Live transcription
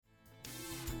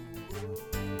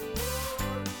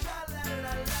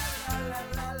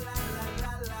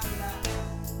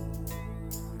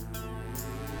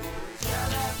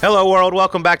Hello, world.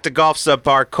 Welcome back to Golf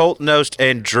Subpar. Colt Knost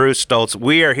and Drew Stoltz.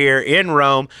 We are here in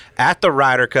Rome at the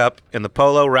Ryder Cup in the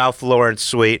Polo Ralph Lauren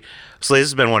suite. So this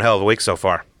has been one hell of a week so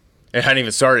far. It hadn't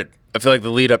even started. I feel like the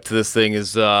lead up to this thing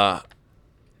is,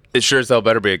 it sure as hell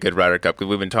better be a good Ryder Cup because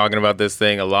we've been talking about this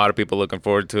thing. A lot of people looking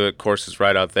forward to it. Course is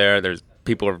right out there. There's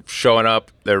people are showing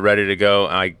up. They're ready to go.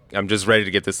 I'm just ready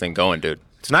to get this thing going, dude.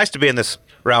 It's nice to be in this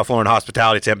Ralph Lauren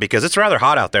hospitality tent because it's rather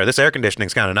hot out there. This air conditioning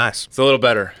is kind of nice. It's a little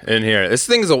better in here. This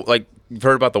thing is like, you've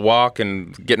heard about the walk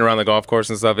and getting around the golf course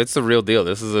and stuff. It's the real deal.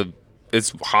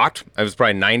 It's hot. It was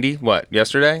probably 90,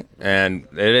 yesterday? And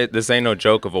this ain't no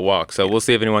joke of a walk. So we'll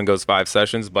see if anyone goes 5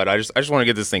 sessions. But I just want to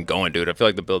get this thing going, dude. I feel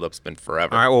like the build-up's been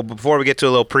forever. All right, well, before we get to a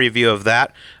little preview of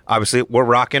that, obviously we're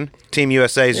rocking Team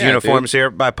USA's uniforms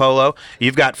here by Polo.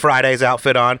 You've got Friday's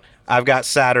outfit on. I've got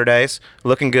Saturdays,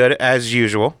 looking good as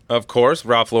usual. Of course,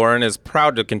 Ralph Lauren is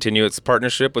proud to continue its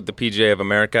partnership with the PGA of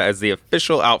America as the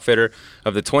official outfitter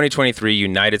of the 2023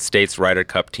 United States Ryder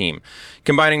Cup team.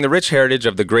 Combining the rich heritage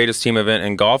of the greatest team event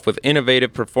in golf with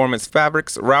innovative performance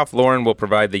fabrics, Ralph Lauren will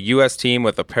provide the U.S. team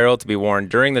with apparel to be worn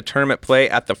during the tournament play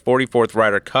at the 44th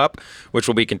Ryder Cup, which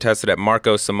will be contested at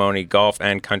Marco Simoni Golf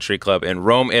and Country Club in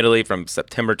Rome, Italy from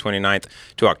September 29th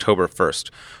to October 1st.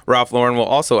 Ralph Lauren will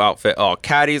also outfit all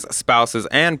caddies, spouses,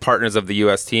 and partners of the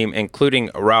U.S. team,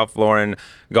 including Ralph Lauren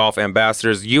Golf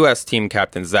Ambassadors, U.S. Team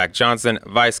Captain Zach Johnson,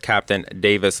 Vice Captain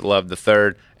Davis Love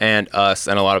III, and us,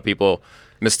 and a lot of people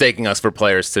mistaking us for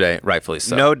players today, rightfully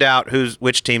so. No doubt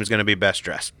which team's going to be best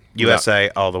dressed. USA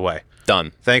all the way.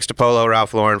 Done. Thanks to Polo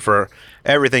Ralph Lauren for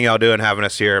everything y'all do and having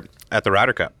us here at the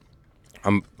Ryder Cup.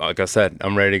 Like I said,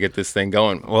 I'm ready to get this thing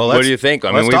going. Well, what do you think?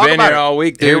 I mean, we've been here all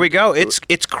week, dude. Here we go. It's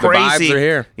crazy. The vibes are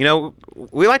here. You know,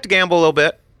 we like to gamble a little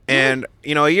bit. And,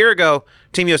 you know, a year ago,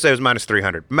 Team USA was minus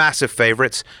 300. Massive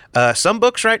favorites. Some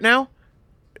books right now,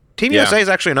 Team USA is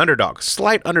actually an underdog,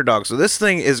 slight underdog. So this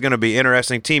thing is going to be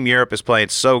interesting. Team Europe is playing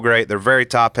so great. They're very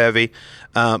top-heavy.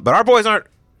 But our boys aren't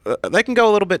they can go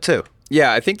a little bit too.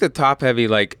 Yeah, I think the top-heavy,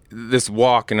 like, this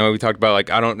walk, you know, we talked about, like,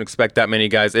 I don't expect that many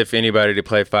guys, if anybody, to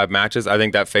play 5 matches. I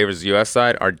think that favors the U.S.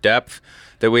 side. Our depth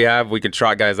that we have, we can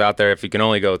trot guys out there. If you can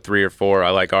only go 3 or 4, I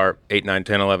like our 8, 9,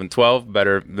 10, 11, 12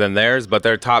 better than theirs. But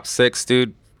their top 6,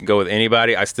 dude, go with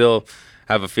anybody. I still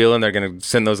have a feeling they're going to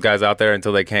send those guys out there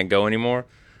until they can't go anymore.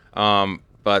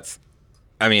 But,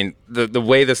 I mean, the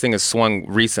way this thing has swung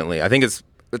recently, I think it's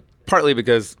partly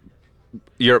because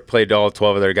Europe played all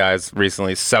 12 of their guys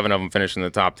recently. 7 of them finished in the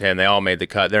top 10. They all made the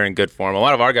cut. They're in good form. A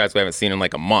lot of our guys we haven't seen in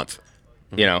like a month,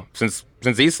 you know, since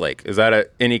Eastlake. Is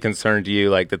that any concern to you,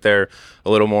 like that they're a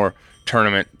little more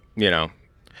tournament, you know,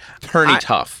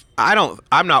 tough?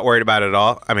 I'm not worried about it at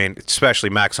all. I mean, especially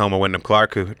Max Homa, Wyndham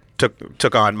Clark, who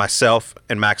took on myself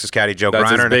and Max's caddy Joe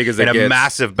Greiner in a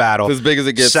massive battle. As big as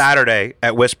it gets. Saturday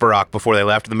at Whisper before they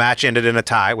left. The match ended in a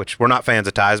tie, which we're not fans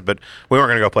of ties, but we weren't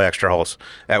going to go play extra holes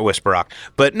at Whisper.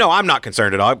 But no, I'm not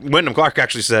concerned at all. Wyndham Clark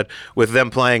actually said with them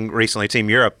playing recently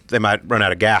Team Europe, they might run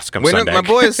out of gas come Sunday. My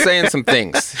boy is saying some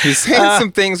things. He's saying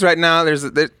some things right now.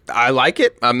 I like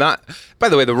it. I'm not. By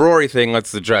the way, the Rory thing,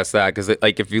 let's address that because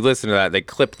like if you listen to that, they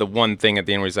clipped the one thing at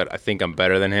the end where he said, "I think I'm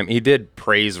better than him." He did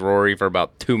praise Rory for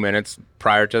about 2 minutes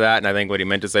prior to that, and I think what he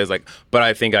meant to say is like, "But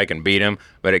I think I can beat him."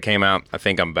 But it came out, "I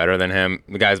think I'm better than him."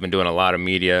 The guy's been doing a lot of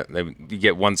media. You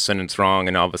get one sentence wrong,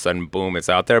 and all of a sudden, boom, it's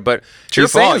out there. But it's your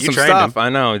fault. You trained him. I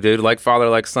know, dude. Like father,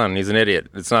 like son. He's an idiot.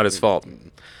 It's not his fault.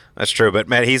 That's true. But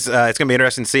man, it's going to be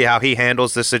interesting to see how he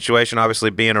handles this situation. Obviously,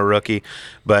 being a rookie,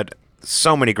 but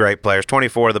so many great players.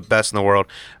 24 of the best in the world.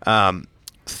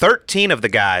 13 of the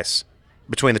guys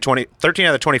between 13 out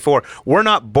of the 24 were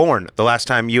not born the last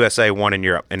time USA won in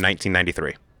Europe in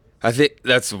 1993. I think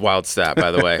that's a wild stat,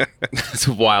 by the way. It's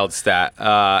a wild stat.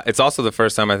 It's also the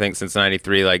first time, I think, since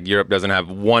 93, like, Europe doesn't have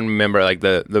one member, like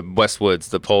the Westwoods,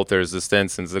 the Poulters, the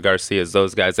Stensons, the Garcias,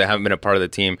 those guys, they haven't been a part of the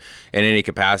team in any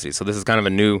capacity. So this is kind of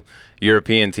a new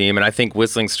European team, and I think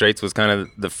Whistling Straits was kind of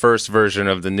the first version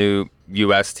of the new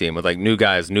U.S. team with, like, new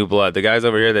guys, new blood. The guys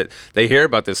over here that they hear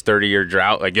about this 30-year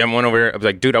drought, like, one over here, I was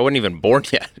like, dude, I wasn't even born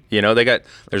yet. You know,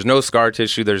 there's no scar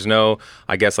tissue. There's no,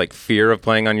 I guess, like, fear of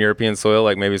playing on European soil,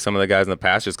 like maybe some of the guys in the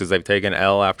past, just because they've taken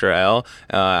L after L.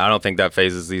 I don't think that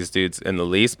phases these dudes in the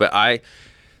least, but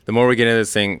the more we get into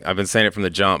this thing, I've been saying it from the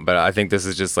jump, but I think this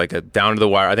is just like a down to the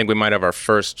wire. I think we might have our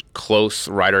first close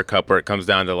Ryder Cup where it comes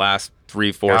down to the last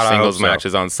 3-4 singles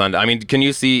matches on Sunday. I mean, can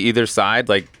you see either side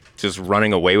like just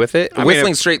running away with it?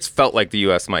 Whistling Straits felt like the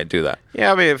U.S. might do that.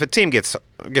 Yeah, I mean, if a team gets a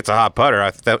hot putter,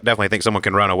 I definitely think someone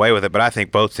can run away with it. But I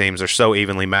think both teams are so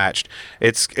evenly matched.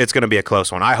 It's going to be a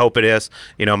close one. I hope it is.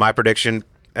 You know, my prediction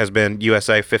has been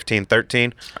USA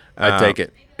 15-13. I'd take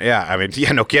it. Yeah, I mean,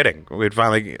 yeah, no kidding. We'd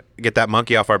finally get that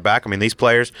monkey off our back. I mean, these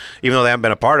players, even though they haven't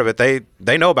been a part of it,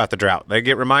 they know about the drought. They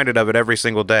get reminded of it every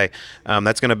single day.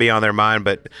 That's going to be on their mind,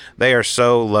 but they are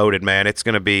so loaded, man. It's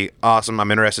going to be awesome.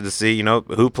 I'm interested to see,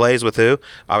 who plays with who.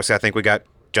 Obviously, I think we got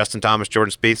Justin Thomas,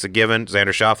 Jordan Spieth's a given. Xander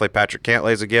Schauffele, Patrick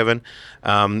Cantlay's a given.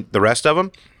 The rest of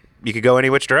them, you could go any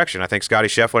which direction. I think Scotty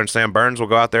Scheffler and Sam Burns will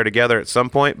go out there together at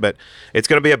some point, but it's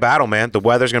going to be a battle, man. The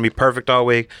weather's going to be perfect all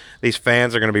week. These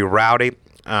fans are going to be rowdy.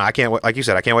 I can't wait, like you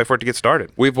said, I can't wait for it to get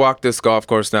started. We've walked this golf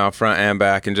course now front and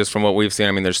back, and just from what we've seen,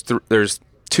 I mean, there's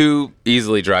two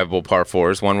easily drivable par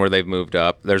fours, one where they've moved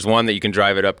up. There's one that you can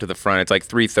drive it up to the front. It's like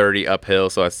 330 uphill,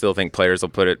 so I still think players will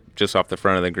put it just off the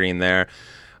front of the green there.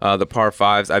 The par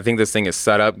fives, I think this thing is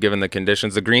set up given the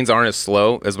conditions. The greens aren't as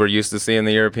slow as we're used to seeing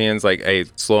the Europeans, like, hey,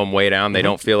 slow them way down. They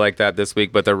don't feel like that this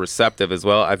week, but they're receptive as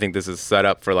well. I think this is set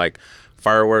up for, like,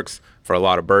 fireworks, for a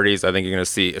lot of birdies. I think you're going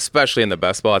to see, especially in the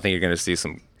best ball, I think you're going to see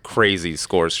some crazy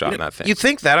scores shot in that thing. You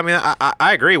think that? I mean,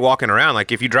 I agree walking around.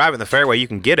 Like, if you drive in the fairway, you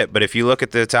can get it. But if you look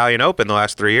at the Italian Open the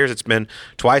last 3 years, it's been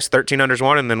twice 13 unders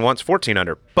won and then once 14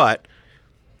 under. But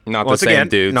not once the same again,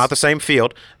 dudes. Not the same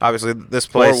field. Obviously, this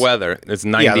place. Or weather. It's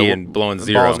 90 and blowing the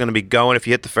zero. The ball's going to be going. If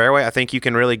you hit the fairway, I think you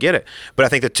can really get it. But I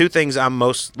think the two things I'm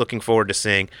most looking forward to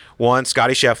seeing, one,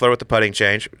 Scotty Scheffler with the putting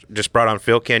change. Just brought on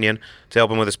Phil Kenyon to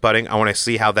help him with his putting. I want to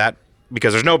see how that,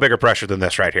 because there's no bigger pressure than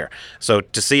this right here. So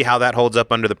to see how that holds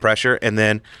up under the pressure, and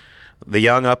then the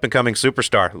young up-and-coming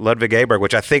superstar, Ludwig Aberg,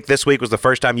 which I think this week was the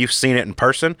first time you've seen it in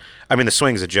person. I mean, the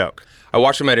swing's a joke. I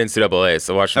watched him at NCAA,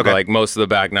 so I watched him for like most of the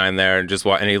back nine there, and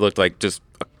and he looked like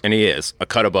and he is a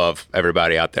cut above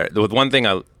everybody out there. With one thing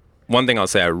I'll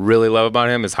say I really love about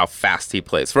him is how fast he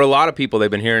plays. For a lot of people,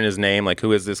 they've been hearing his name, like,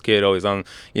 who is this kid? Oh, he's on,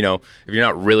 if you're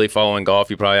not really following golf,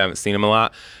 you probably haven't seen him a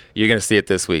lot. You're going to see it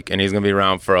this week, and he's going to be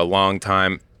around for a long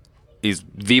time. He's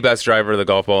the best driver of the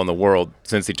golf ball in the world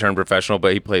since he turned professional,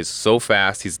 but he plays so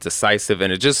fast. He's decisive,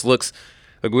 and it just looks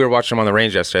like we were watching him on the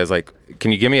range yesterday. I was like,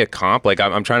 can you give me a comp? Like,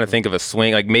 I'm trying to think of a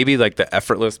swing, like maybe like the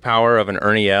effortless power of an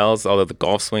Ernie Els, although the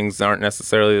golf swings aren't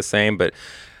necessarily the same. But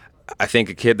I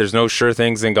think there's no sure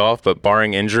things in golf, but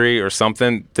barring injury or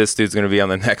something, this dude's going to be on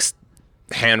the next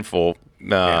handful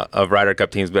of Ryder Cup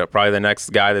teams, but probably the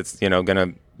next guy that's, going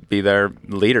to be their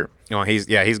leader. He's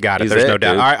got it. There's no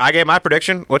doubt. All right, I gave my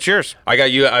prediction. What's yours? I got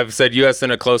you. I've said U.S.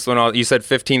 in a close one. You said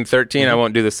 15-13. I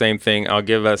won't do the same thing. I'll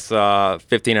give us 15.5,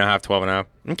 12.5.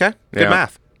 Okay. Good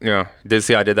math. Yeah. Did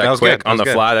see I did that quick on the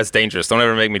fly? That's dangerous. Don't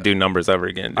ever make me do numbers ever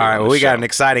again. All right. Well, we got an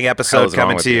exciting episode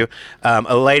coming to you.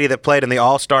 A lady that played in the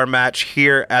All-Star match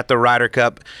here at the Ryder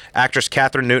Cup. Actress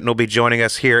Kathryn Newton will be joining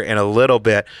us here in a little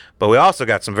bit. But we also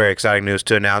got some very exciting news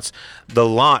to announce. The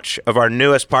launch of our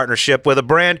newest partnership with a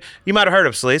brand you might have heard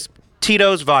of, Sleaze.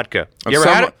 Tito's Vodka. You ever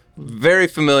had it? Very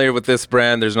familiar with this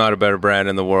brand. There's not a better brand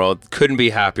in the world. Couldn't be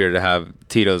happier to have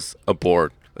Tito's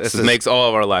aboard. This makes all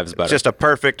of our lives better. Just a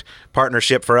perfect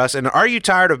partnership for us. And are you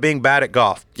tired of being bad at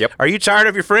golf? Yep. Are you tired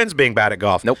of your friends being bad at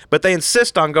golf? Nope. But they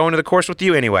insist on going to the course with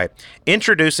you anyway.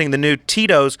 Introducing the new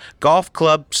Tito's Golf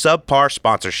Club Subpar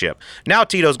sponsorship. Now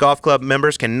Tito's Golf Club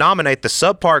members can nominate the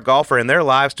subpar golfer in their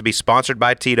lives to be sponsored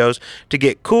by Tito's to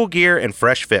get cool gear and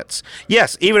fresh fits.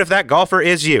 Yes, even if that golfer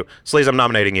is you. Sleaze, I'm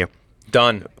nominating you.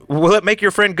 Done. Will it make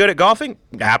your friend good at golfing?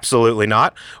 Absolutely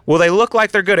not. Will they look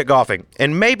like they're good at golfing?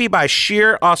 And maybe by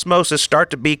sheer osmosis start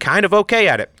to be kind of okay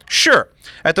at it? Sure.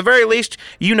 At the very least,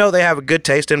 they have a good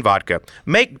taste in vodka.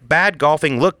 Make bad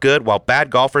golfing look good while bad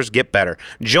golfers get better.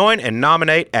 Join and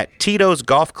nominate at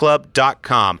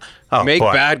Tito'sGolfClub.com. Oh, Make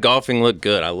bad golfing look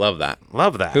good. I love that.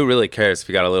 Love that. Who really cares if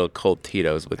you got a little cold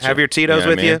Tito's with you? Have your Tito's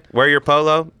with you. Wear your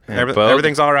polo.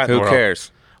 Everything's all right in the world. Who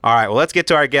cares? All right, well, let's get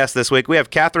to our guest this week. We have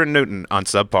Kathryn Newton on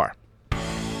Subpar.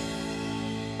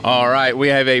 All right, we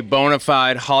have a bona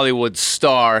fide Hollywood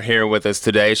star here with us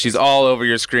today. She's all over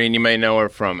your screen. You may know her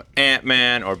from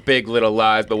Ant-Man or Big Little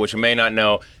Lies, but what you may not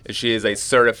know is she is a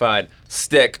certified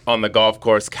stick on the golf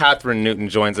course. Kathryn Newton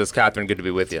joins us. Kathryn, good to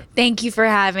be with you. Thank you for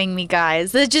having me,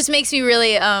 guys. It just makes me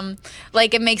really,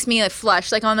 it makes me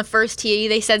flush. Like on the first tee,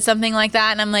 they said something like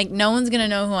that, and I'm like, no one's going to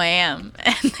know who I am.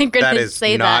 And they're going to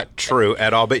say that. That is not true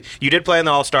at all. But you did play in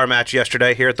the All-Star match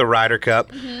yesterday here at the Ryder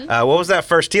Cup. Mm-hmm. What was that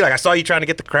first tee like? I saw you trying to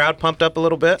get the crowd pumped up a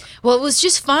little bit. Well, it was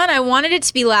just fun. I wanted it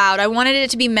to be loud. I wanted it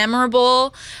to be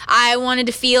memorable. I wanted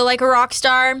to feel like a rock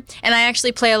star, and I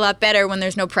actually play a lot better when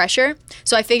there's no pressure.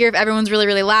 So I figure if everyone's really,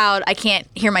 really loud, I can't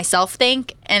hear myself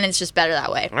think, and it's just better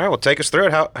that way. All right, well, take us through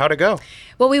it. How'd it go?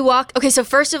 Well, we walked. Okay, so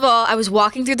first of all, I was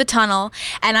walking through the tunnel,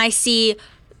 and I see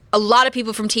a lot of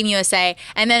people from Team USA.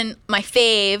 And then my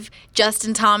fave,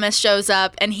 Justin Thomas, shows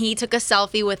up and he took a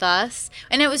selfie with us.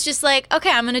 And it was just like, okay,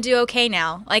 I'm going to do okay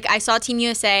now. Like, I saw Team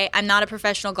USA. I'm not a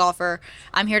professional golfer.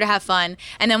 I'm here to have fun.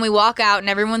 And then we walk out and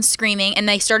everyone's screaming. And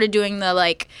they started doing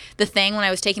the thing when I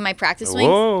was taking my practice swings.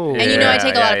 Whoa. And I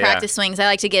take a lot of yeah. practice swings. I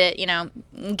like to get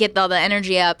it, get all the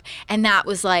energy up. And that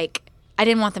was like, I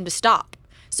didn't want them to stop.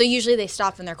 So usually they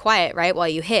stop and they're quiet, right, while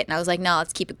you hit. And I was like, no,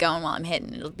 let's keep it going while I'm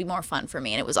hitting. It'll be more fun for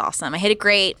me. And it was awesome. I hit it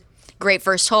great. Great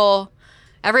first hole.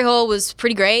 Every hole was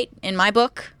pretty great in my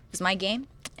book. It was my game.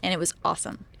 And it was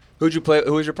awesome. Who'd you play?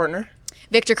 Who was your partner?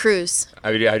 Victor Cruz.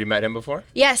 Have you met him before?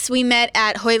 Yes, we met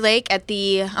at Hoyt Lake at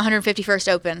the 151st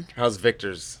Open. How's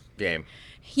Victor's game?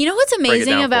 You know what's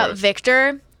amazing down for about us.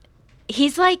 Victor?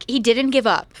 He's like, he didn't give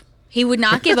up. He would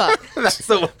not give up.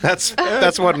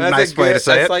 That's one nice way to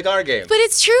say That's it. like our game. But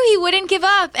it's true, he wouldn't give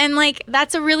up. And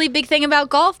that's a really big thing about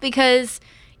golf because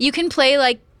you can play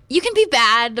you can be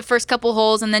bad the first couple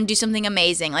holes and then do something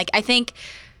amazing. I think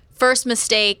first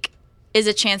mistake is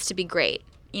a chance to be great,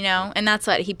 and that's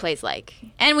what he plays like.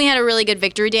 And we had a really good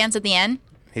victory dance at the end.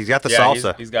 He's got the Yeah,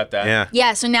 salsa. he's got that. Yeah.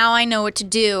 Yeah, so now I know what to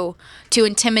do to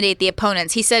intimidate the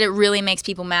opponents. He said it really makes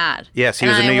people mad. Yes, he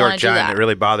And was a I New wanna York do Giant. that. It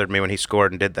really bothered me when he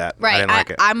scored and did that. Right. I didn't like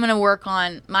it. I'm going to work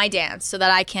on my dance so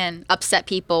that I can upset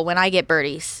people when I get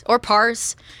birdies or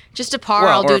pars. Just a par,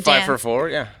 I'll Or do a a 5 dance. for 4,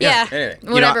 yeah. Yeah,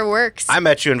 Anything. whatever works. I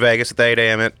met you in Vegas at the 8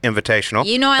 a.m. Invitational.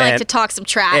 I like and- to talk some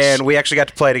trash. And we actually got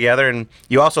to play together, and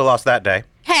you also lost that day.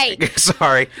 Hey,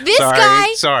 Sorry. this sorry,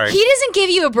 guy, Sorry. he doesn't give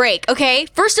you a break, okay?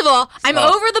 First of all, I'm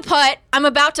Oh. over the putt. I'm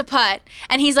about to putt.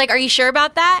 And he's like, are you sure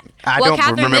about that? I well, don't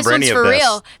Kathryn, remember this one's any of for this.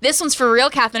 real. This one's for real,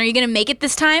 Kathryn. Are you going to make it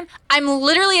this time? I'm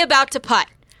literally about to putt.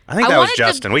 I think that was wanted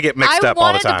Justin. We get mixed I up all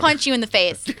the wanted time. to punch you in the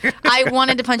face. I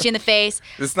wanted to punch you in the face.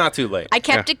 It's not too late. I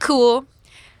kept it cool.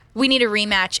 We need a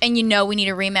rematch, and we need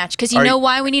a rematch. Because Are you know you-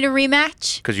 why we need a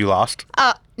rematch? Because you lost?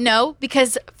 No,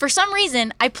 because for some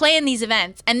reason, I play in these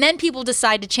events, and then people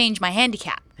decide to change my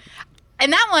handicap.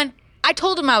 And that one, I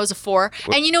told them I was a 4,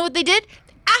 and you know what they did?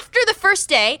 After the first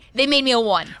day, they made me a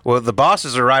 1. Well, the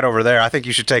bosses are right over there. I think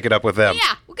you should take it up with them.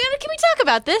 Yeah, can we talk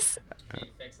about this?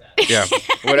 Yeah.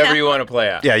 Whatever you want to play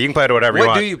at. Yeah, you can play to whatever you What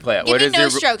want. do you play at? Give What me is no your...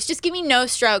 strokes. Just give me no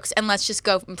strokes, and let's just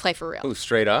go and play for real. Ooh,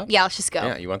 straight up? Yeah, let's just go.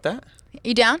 Yeah, you want that?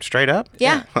 You down? Straight up?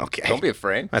 Yeah. Okay. Don't be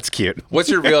afraid. That's cute. What's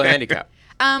your real handicap?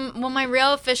 Well, my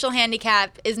real official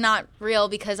handicap is not real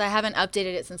because I haven't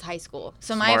updated it since high school.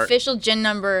 So my Smart. official gin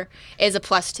number is a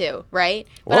 +2, right?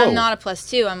 But Whoa. I'm not a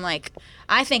 +2.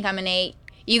 I think I'm an 8.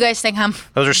 You guys think I'm Those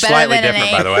are better slightly than an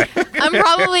different, by the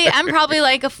 8. way. I'm probably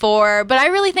like a 4, but I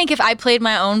really think if I played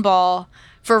my own ball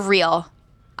for real,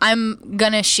 I'm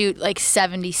gonna shoot like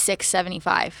 76,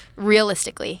 75,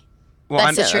 realistically. Well,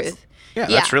 That's the I- truth. Yeah,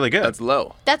 that's really good. That's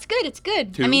low. That's good. It's good.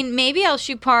 I Two. mean, maybe I'll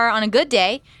shoot par on a good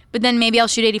day, but then maybe I'll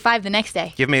shoot 85 the next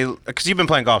day. Give me, because you've been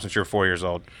playing golf since you were 4 years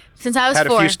old. Since I was Had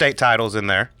 4. a few state titles in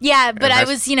there. Yeah, but And I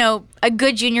that's- was, a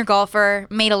good junior golfer,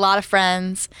 made a lot of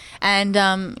friends, and,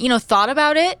 thought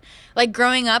about it. Like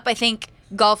growing up, I think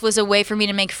golf was a way for me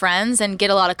to make friends and get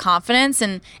a lot of confidence,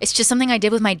 and it's just something I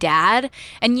did with my dad.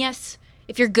 And yes,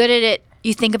 if you're good at it,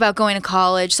 you think about going to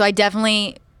college. So I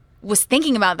definitely was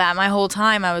thinking about that my whole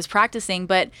time I was practicing,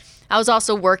 but I was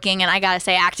also working, and I gotta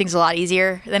say, acting's a lot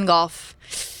easier than golf.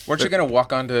 Weren't you going to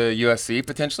walk on to USC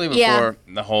potentially Yeah. before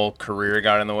the whole career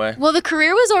got in the way? Well, the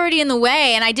career was already in the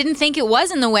way, and I didn't think it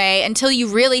was in the way until you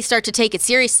really start to take it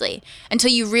seriously, until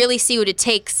you really see what it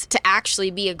takes to actually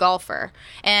be a golfer.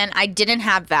 And I didn't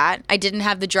have that. I didn't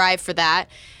have the drive for that.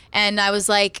 And I was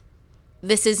like,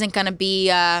 this isn't going to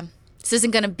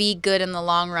be good in the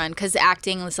long run, because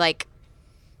acting was like,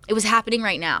 it was happening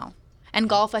right now. And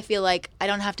golf, I feel like I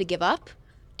don't have to give up.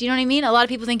 Do you know what I mean? A lot of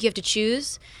people think you have to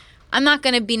choose. I'm not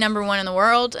going to be number 1 in the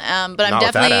world, but I'm Not with that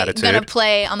definitely attitude. going to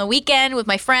play on the weekend with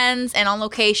my friends and on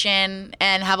location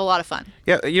and have a lot of fun.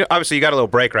 Yeah, obviously you got a little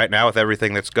break right now with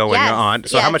everything that's going Yes, on.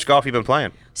 So how yes. much golf have you been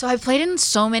playing? So I've played in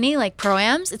so many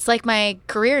pro-ams. It's like my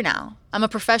career now. I'm a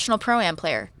professional pro-am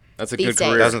player. That's a these good days.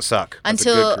 career. Doesn't suck. That's a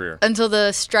good Until career. until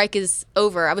the strike is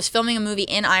over. I was filming a movie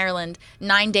in Ireland,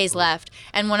 9 days left,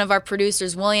 and one of our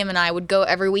producers, William, and I would go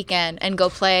every weekend and go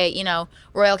play,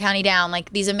 Royal County Down,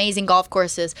 like these amazing golf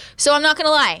courses. So I'm not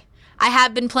gonna lie, I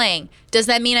have been playing. Does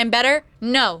that mean I'm better?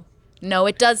 No,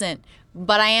 it doesn't.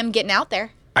 But I am getting out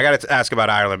there. I got to ask about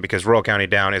Ireland because Royal County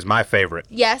Down is my favorite.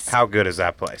 Yes. How good is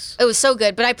that place? It was so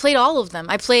good, but I played all of them.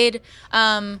 I played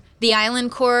the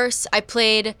island course. I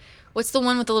played, what's the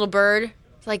one with the little bird?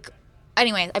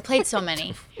 Anyway, I played so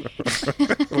many.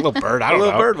 A little bird, I A don't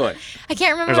little know. bird one. I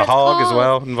can't remember. There's a what it's hog as called.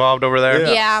 well involved over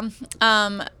there. Yeah.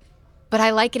 But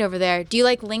I like it over there. Do you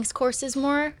like links courses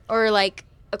more, or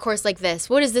a course like this.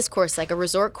 What is this course like? A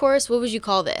resort course? What would you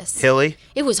call this? Hilly.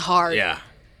 It was hard. Yeah.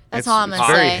 That's all I'm going to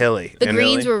It's say. very hilly. The and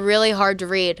greens hilly. were really hard to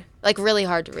read. Like, really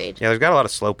hard to read. Yeah, they've got a lot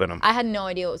of slope in them. I had no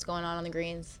idea what was going on the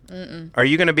greens. Are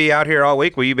you going to be out here all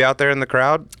week? Will you be out there in the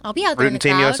crowd? I'll be out there in rooting the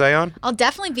Team crowd. USA on? I'll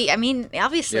definitely be. I mean,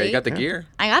 obviously. Yeah, you got the gear.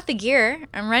 I got the gear.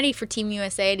 I'm ready for Team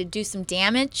USA to do some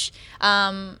damage.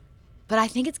 But I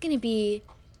think it's going to be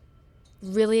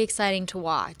really exciting to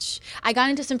watch. I got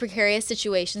into some precarious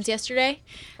situations yesterday.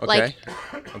 Okay.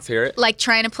 Let's hear it. Like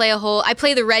trying to play a hole. I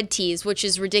play the red tees, which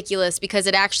is ridiculous because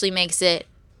it actually makes it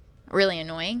really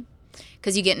annoying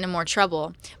because you get into more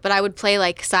trouble. But I would play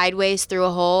like sideways through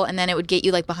a hole, and then it would get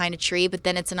you like behind a tree, but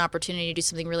then it's an opportunity to do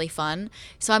something really fun.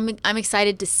 So I'm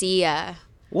excited to see.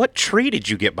 What tree did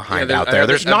you get behind out I there? haven't-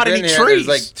 There's I've not been any here, trees.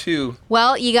 There's like 2.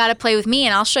 Well, you got to play with me,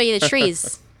 and I'll show you the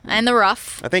trees and the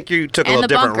rough. I think you took a And little the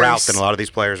different route bunkers. than a lot of these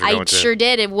players are I going to. sure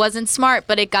did. It wasn't smart,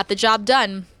 but it got the job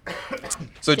done.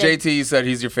 So Did. JT, you said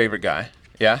he's your favorite guy.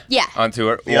 Yeah? Yeah. On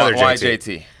tour. The other Why JT?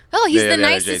 JT? Oh, he's Yeah, the the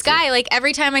other nicest JT. guy. Like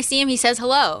every time I see him, he says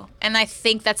hello, and I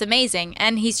think that's amazing.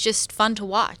 And he's just fun to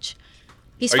watch.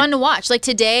 He's fun to watch. Like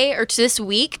today or this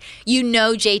week, you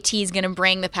know JT's gonna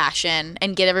bring the passion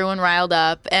and get everyone riled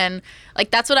up, and like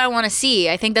that's what I want to see.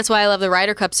 I think that's why I love the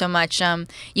Ryder Cup so much.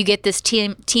 You get this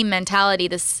team mentality,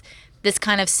 this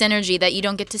kind of synergy that you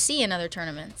don't get to see in other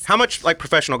tournaments. How much like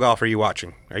professional golf are you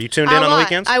watching? Are you tuned in on the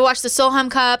weekends? I watched the Solheim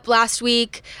Cup last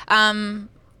week. I'm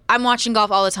watching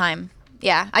golf all the time.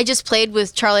 Yeah, I just played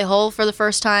with Charlie Hull for the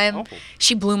first time. Oh.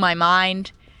 She blew my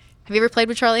mind. Have you ever played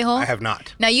with Charlie Hull? I have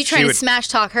not. Now you She trying would- to smash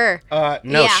talk her? No,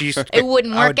 yeah, she's. it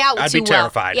wouldn't work out I'd too be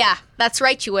terrified. well. Yeah, that's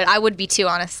right. You would. I would be too.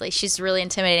 Honestly, she's really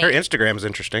intimidating. Her Instagram is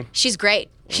interesting. She's great.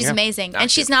 She's Yeah. amazing, and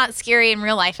Active. she's not scary in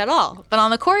real life at all. But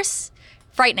on the course,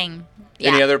 frightening.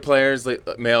 Yeah. Any other players,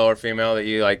 like, male or female, that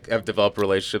you like have developed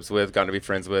relationships with, gotten to be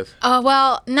friends with?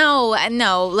 Well, no.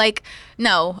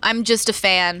 I'm just a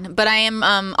fan. But I am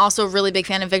also a really big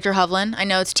fan of Victor Hovland. I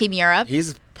know it's Team Europe.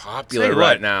 He's popular Tell you right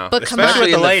what, now, But come especially on.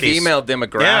 with the in ladies. the female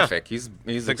demographic. He's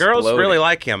The girls exploding. really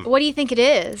like him. What do you think it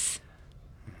is?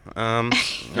 I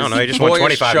don't know. He just won Boyish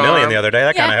 25 million charm. the other day.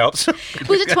 That kind of Yeah. helps.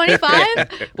 Was it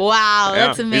 25? Wow,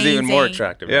 that's amazing. He's even more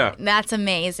attractive. Yeah. That's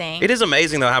amazing. It is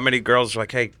amazing though how many girls are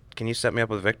like, "Hey, can you set me up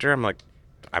with Victor?" I'm like,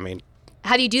 I mean,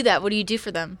 How do you do that? What do you do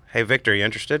for them? "Hey, Victor, you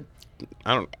interested?"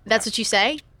 I don't. That's what you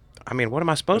say? I mean, what am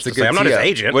I supposed It's to a say? good I'm not his tee-up.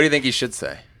 agent. What do you think he should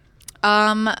say?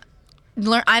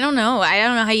 I don't know. I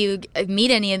don't know how you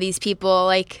meet any of these people.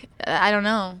 Like, I don't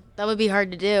know. That would be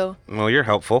hard to do. Well, you're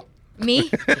helpful.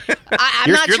 Me? I'm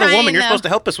You're not the trying, woman. You're though. supposed to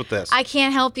help us with this. I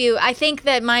can't help you. I think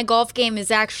that my golf game is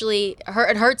actually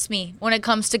it hurts me when it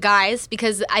comes to guys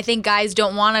because I think guys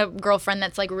don't want a girlfriend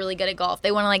that's like really good at golf.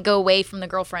 They want to like go away from the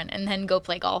girlfriend and then go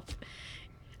play golf.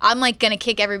 I'm like gonna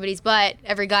kick everybody's butt,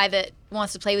 every guy that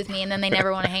wants to play with me, and then they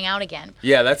never want to hang out again.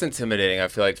 Yeah, that's intimidating. I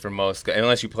feel like for most guys,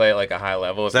 unless you play at like a high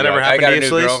level. Does that ever I happen got to a you, new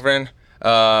Sleaze? girlfriend.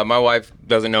 My wife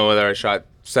doesn't know whether I shot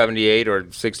 78 or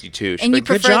 62. She's And you like,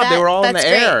 good prefer job. They that? were all in That's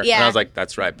the great, air. yeah. And I was like,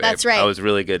 that's right, babe. That's right. I was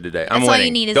really good today. I'm That's winning. all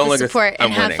you need is Don't the look at- support I'm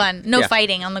and have winning. fun. No Yeah.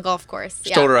 fighting on the golf course.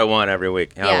 Just told her I won every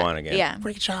week. I Yeah. won again. Yeah.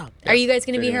 Great job. Are you guys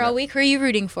gonna be here all week? Who are you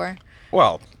rooting for?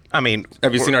 well, I mean,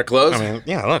 Have you seen our clothes? I mean,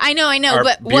 yeah. Look, I know, Our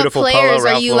but what beautiful players Polo are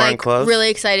Ralph you Lauren like clothes. really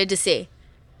excited to see?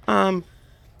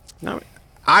 No,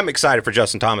 I'm excited for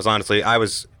Justin Thomas. Honestly, I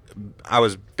was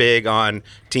big on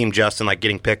Team Justin, like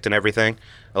getting picked and everything.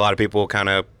 A lot of people kind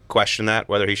of question that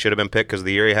whether he should have been picked because of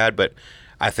the year he had, but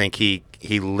I think he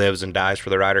lives and dies for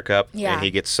the Ryder Cup, Yeah. and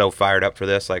he gets so fired up for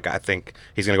this. Like I think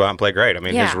he's going to go out and play great. I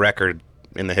mean, Yeah. his record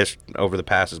in the over the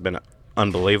past has been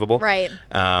unbelievable. Right.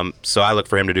 So I look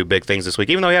for him to do big things this week,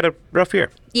 even though he had a rough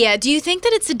year. Yeah. Do you think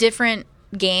that it's a different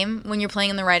game when you're playing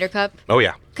in the Ryder Cup? Oh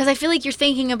yeah. Because I feel like you're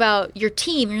thinking about your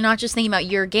team. You're not just thinking about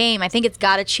your game. I think it's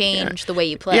got to change the way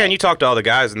you play. Yeah, and you talk to all the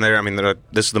guys, and I mean,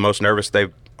 this is the most nervous they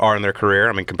are in their career.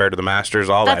 I mean, compared to the Masters,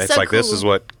 all That's that. It's so like this cool. is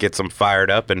what gets them fired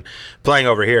up. And playing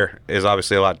over here is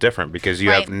obviously a lot different because you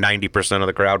Right. have 90% of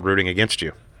the crowd rooting against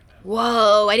you.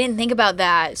 Whoa, I didn't think about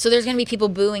that. So there's going to be people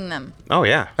booing them. Oh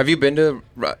yeah. Have you been to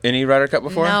any Ryder Cup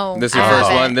before? No, This is I your first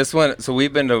haven't. one. This one, so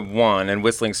we've been to one in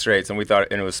Whistling Straits, and we thought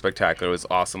and it was spectacular. It was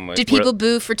awesome. Did people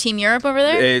boo for Team Europe over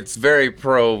there? It's very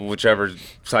pro whichever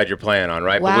side you're playing on,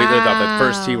 right? But we thought the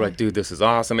first tee, we're Wow. like, dude, this is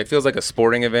awesome. It feels like a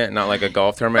sporting event, not like a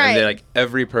golf tournament. And Right. then like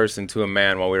every person to a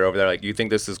man while we were over there, like, you think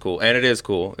this is cool, and it is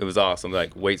cool. It was awesome.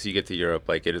 Like, wait till you get to Europe,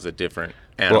 like it is a different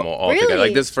animal altogether. Really?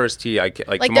 Like this first tee, like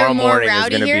Like, tomorrow they're more morning is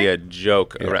rowdy gonna be here? a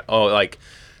joke. Oh, like.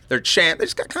 They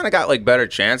just kind of got like better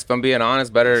chance. If I'm being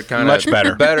honest, better kind of Much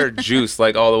better. better juice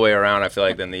like all the way around. I feel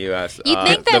like than the U.S. You'd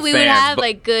think The that we would fans, have but-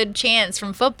 like good chance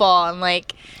from football and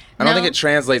like I don't think it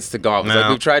translates to golf. It's No. like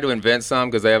we've tried to invent some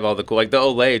because they have all the cool, like the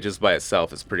Olay just by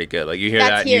itself is pretty good. Like you hear That's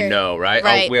that, and here. you know, right?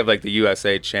 Right. Oh, we have like the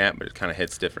USA chant, but it kind of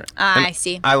hits different. I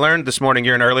see. I learned this morning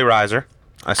you're an early riser.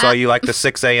 I saw you like the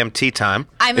 6 a.m. tea time.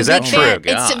 I'm Is a that big true? fan.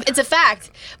 God. It's a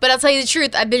fact. But I'll tell you the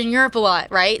truth. I've been in Europe a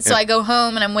lot, right? So Yeah. I go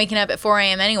home and I'm waking up at 4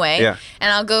 a.m. anyway. Yeah.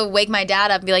 And I'll go wake my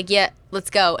dad up and be like, yeah, let's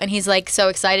go. And he's like so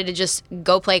excited to just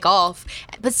go play golf.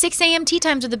 But 6 a.m. tea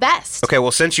times are the best. Okay,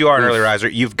 well, since you are an early riser,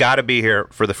 you've got to be here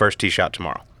for the first tee shot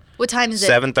tomorrow. What time is it?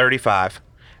 7:35.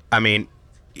 I mean,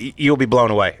 you'll be blown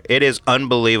away. It is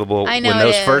unbelievable I know when it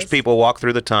those is. first people walk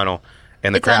through the tunnel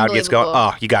and the It's crowd gets going.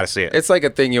 unbelievable. Oh, you got to see it. It's like a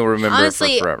thing you'll remember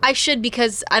Honestly, for forever. I should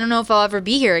because I don't know if I'll ever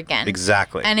be here again.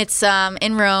 Exactly. And it's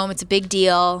in Rome. It's a big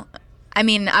deal. I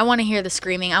mean, I want to hear the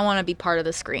screaming. I want to be part of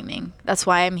the screaming. That's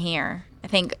why I'm here. I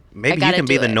think Maybe I you gotta can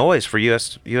be do the it. noise for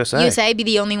USA. USA be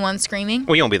the only one screaming.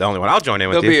 Well, you won't be the only one. I'll join in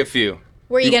with There'll you. be a few.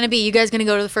 Where are you gonna be? You guys gonna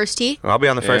go to the first tee? I'll be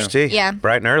on the first tee. Yeah.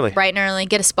 Bright and early. Bright and early.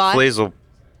 Get a spot. Please will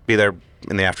be there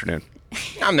in the afternoon.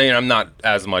 I mean, I'm not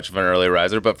as much of an early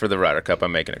riser, but for the Ryder Cup, I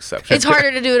make an exception. It's harder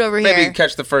to do it over Maybe here.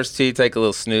 catch the first tee, take a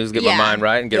little snooze, get my Yeah. mind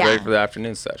right, and get Yeah. ready for the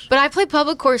afternoon session. But I play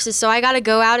public courses, so I got to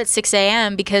go out at 6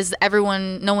 a.m. because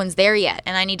no one's there yet,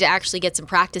 and I need to actually get some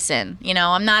practice in. You know,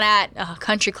 I'm not at a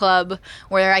country club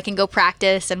where I can go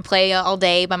practice and play all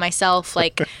day by myself.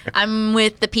 Like, I'm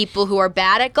with the people who are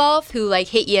bad at golf, who like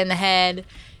hit you in the head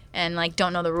and like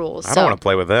don't know the rules. I don't want to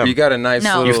play with them. You got a nice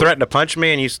No. little... You threatened to punch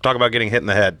me, and you talk about getting hit in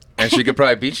the head. and she could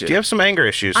probably beat you. Do you have some anger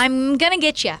issues? I'm gonna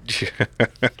get you,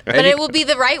 but it will be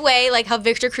the right way, like how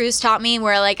Victor Cruz taught me,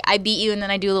 where like I beat you and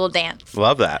then I do a little dance.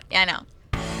 Love that. Yeah, I know.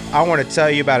 I want to tell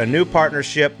you about a new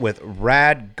partnership with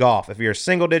Rad Golf. If you're a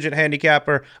single-digit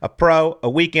handicapper, a pro, a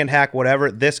weekend hack, whatever,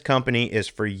 this company is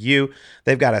for you.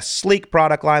 They've got a sleek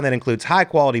product line that includes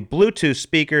high-quality Bluetooth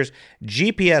speakers,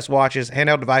 GPS watches,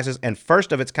 handheld devices, and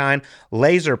first-of-its-kind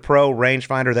Laser Pro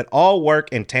rangefinder that all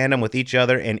work in tandem with each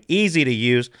other and easy to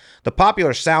use. The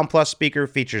popular Sound Plus speaker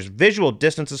features visual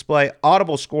distance display,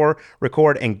 audible score,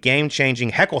 record, and game-changing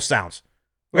heckle sounds.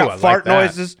 We Ooh, got I like fart that.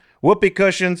 noises, whoopee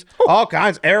cushions, all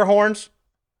kinds, air horns.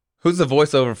 Who's the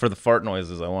voiceover for the fart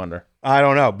noises, I wonder? I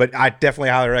don't know, but I definitely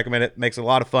highly recommend it. Makes it a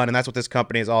lot of fun, and that's what this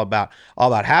company is all about.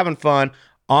 All about having fun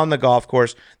on the golf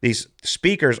course. These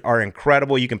speakers are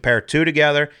incredible. You can pair two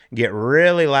together, get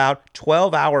really loud.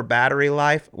 12-hour battery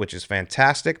life, which is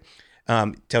fantastic.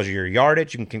 Tells you your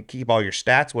yardage. You can keep all your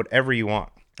stats, whatever you want.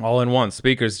 All in one.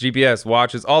 Speakers, GPS,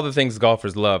 watches, all the things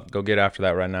golfers love. Go get after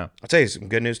that right now. I'll tell you some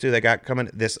good news, too. They got coming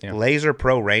this Laser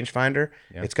Pro rangefinder.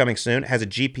 Yeah. It's coming soon. It has a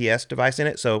GPS device in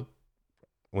it, so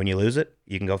when you lose it,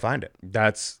 you can go find it.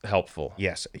 That's helpful.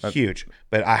 Yes, huge.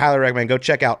 But I highly recommend go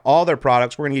check out all their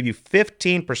products. We're going to give you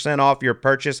 15% off your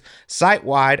purchase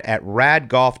site-wide at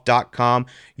radgolf.com.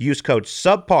 Use code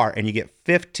SUBPAR and you get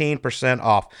 15%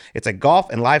 off. It's a golf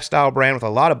and lifestyle brand with a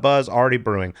lot of buzz already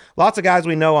brewing. Lots of guys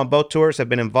we know on both tours have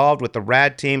been involved with the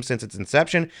Rad team since its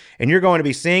inception, and you're going to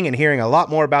be seeing and hearing a lot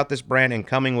more about this brand in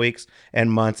coming weeks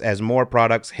and months as more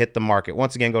products hit the market.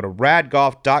 Once again, go to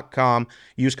radgolf.com.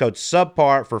 Use code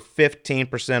SUBPAR for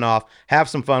 15% off. Have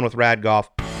some fun with Rad Golf.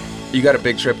 You got a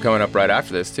big trip coming up right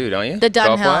after this, too, don't you? The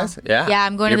Dunhill. Golf-wise? Yeah. Yeah,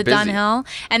 I'm going You're to the busy. Dunhill.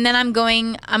 And then I'm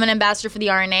an ambassador for the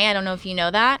RNA. I don't know if you know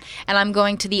that. And I'm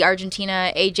going to the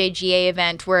Argentina AJGA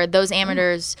event where those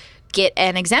amateurs get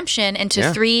an exemption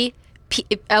into 3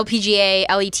 LPGA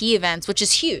LET events, which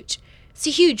is huge. It's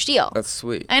a huge deal. That's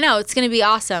sweet. I know. It's going to be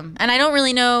awesome. And I don't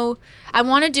really know. I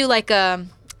want to do like I'm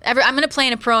going to play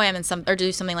in a pro-am or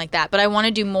do something like that. But I want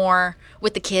to do more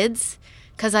with the kids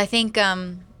because I think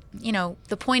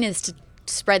the point is to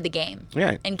spread the game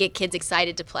and get kids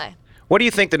excited to play. What do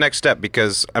you think the next step?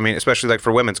 Because, I mean, especially like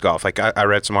for women's golf, like I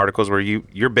read some articles where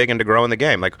you're big into growing the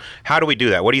game. Like, how do we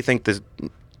do that? What do you think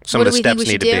some of the steps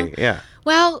need to be? Yeah.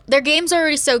 Well, their game's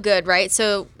already so good, right?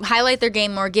 So highlight their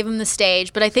game more, give them the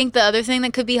stage. But I think the other thing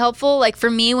that could be helpful, like for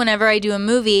me, whenever I do a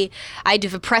movie, I do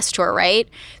a press tour, right?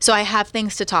 So I have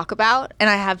things to talk about, and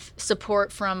I have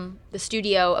support from the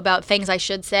studio about things I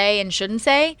should say and shouldn't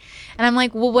say. And I'm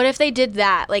like, well, what if they did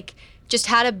that? Like, just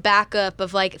had a backup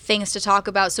of like things to talk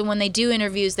about, so when they do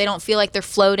interviews, they don't feel like they're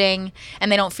floating,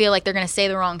 and they don't feel like they're going to say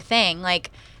the wrong thing.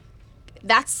 Like,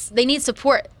 they need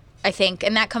support. I think,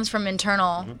 and that comes from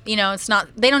internal. It's not,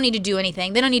 they don't need to do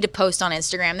anything. They don't need to post on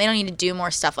Instagram. They don't need to do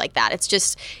more stuff like that. It's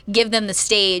just give them the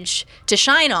stage to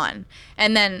shine on,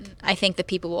 and then I think the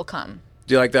people will come.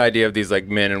 Do you like the idea of these like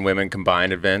men and women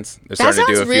combined events? They're That starting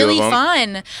to do sounds a few really of them.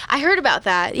 fun. I heard about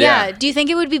that. Yeah. Yeah. Do you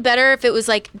think it would be better if it was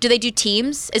like, do they do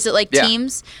teams? Is it like Yeah.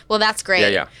 teams? Well, that's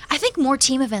great. Yeah. I think more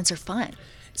team events are fun.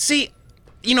 See,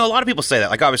 a lot of people say that.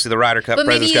 Like, obviously, the Ryder Cup, But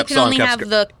maybe President's you Cup, can only Solheim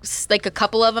have Cup's a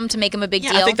couple of them to make them a big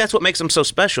deal. I think that's what makes them so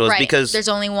special is Right. because There's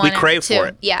only one we or crave two. for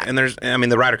it. Yeah. And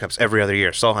the Ryder Cup's every other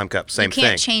year. Solheim Cup, same thing. You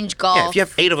can't change golf. Yeah, if you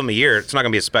have 8 of them a year, it's not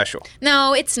going to be as special.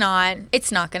 No, it's not.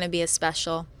 It's not going to be as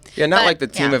special. Yeah, not But, like the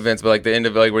team yeah. events, but like the end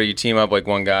of like where you team up like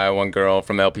one guy, one girl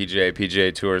from LPGA,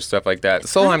 PGA Tour, stuff like that.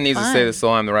 Solheim needs to stay the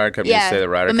Solheim, the Ryder Cup needs to Yeah, stay the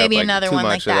Ryder but Cup. maybe like, another too one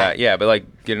much like of that. Yeah, but like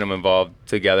getting them involved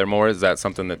together more, is that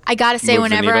something that I gotta say,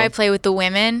 moves the whenever I needle? play with the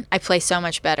women, I play so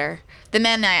much better. The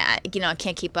men, I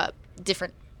can't keep up.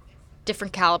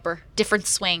 Different caliber, different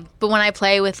swing. But when I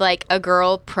play with like a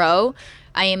girl pro,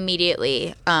 I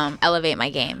immediately elevate my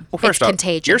game. Well, first it's off,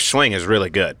 contagious. your swing is really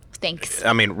good. Thanks.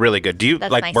 I mean, really good. Do you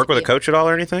That's like nice work of with a you. coach at all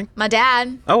or anything? My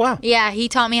dad. Oh, wow. Yeah, he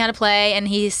taught me how to play, and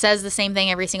he says the same thing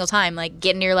every single time. Like,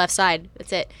 get into your left side.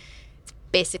 That's it. It's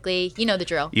basically, you know the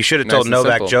drill. You should have Nice told and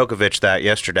Novak simple. Djokovic that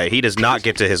yesterday. He does not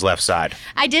get to his left side.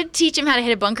 I did teach him how to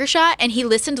hit a bunker shot, and he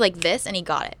listened like this, and he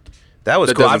got it. That was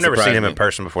That cool. doesn't I've never seen surprise him me. in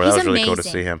person before. He's That was really cool to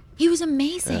amazing. see him. He was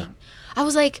amazing. I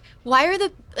was like, why are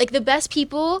the best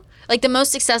people, like the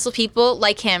most successful people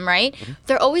like him, right? Mm-hmm.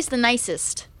 They're always the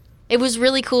nicest. It was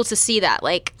really cool to see that.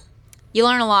 Like, you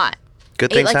learn a lot.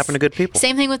 Good It, things like, happen to good people.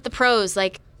 Same thing with the pros.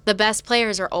 Like, the best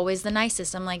players are always the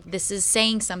nicest. I'm like, this is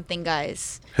saying something,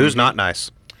 guys. Who's not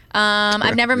nice?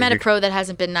 I've never met a pro that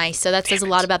hasn't been nice, so that says a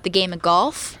lot about the game of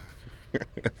golf.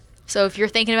 So if you're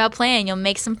thinking about playing, you'll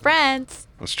make some friends.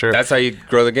 That's true. That's how you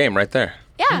grow the game right there.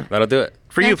 Yeah. That'll do it.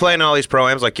 For you playing all these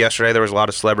pro-ams, like yesterday, there was a lot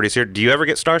of celebrities here. Do you ever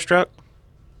get starstruck?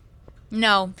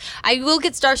 No. I will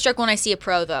get starstruck when I see a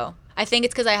pro, though. I think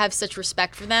it's because I have such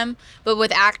respect for them. But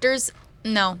with actors,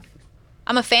 no.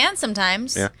 I'm a fan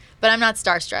sometimes, Yeah. but I'm not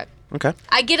starstruck. Okay.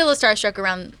 I get a little starstruck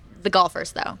around the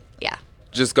golfers, though. Yeah.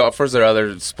 Just golfers or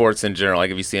other sports in general?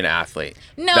 Like if you see an athlete,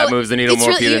 No, that moves the needle it's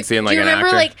more for really- you than seeing like do you an remember,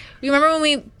 actor. Like, you remember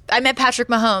when I met Patrick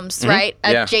Mahomes, right,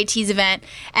 at Yeah. JT's event,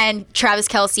 and Travis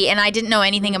Kelce, and I didn't know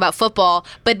anything about football,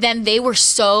 but then they were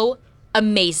so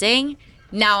amazing.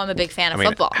 Now I'm a big fan of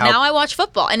football. Now I watch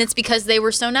football, and it's because they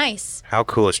were so nice. How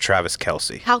cool is Travis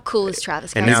Kelce? How cool is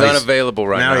Travis Kelce? And he's now he's- unavailable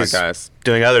right now, he's guys.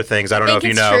 doing other things. I don't know if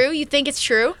think you it's know. true? You think it's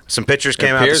true? Some pictures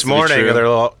came It out appears this to be morning true. of their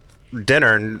little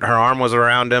dinner, and her arm was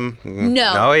around him.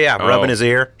 No. Oh, yeah, rubbing Oh. his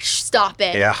ear. Stop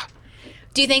it. Yeah.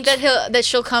 Do you think that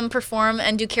she'll come perform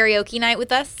and do karaoke night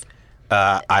with us?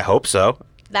 I hope so.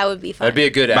 That would be fun. That'd be a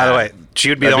good ad. By the way, she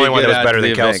would be That'd the only a one good that was ad better to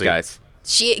than the event, Kelce. guys.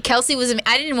 Kelsey was.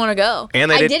 I didn't want to go.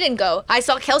 And I they didn't go. I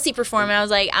saw Kelsey perform, and I was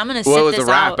like, I'm gonna Well, sit it was this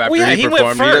a wrap out. after Well, yeah, he he went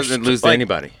performed. He first. doesn't lose to Like-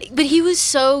 anybody. But he was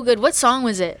so good. What song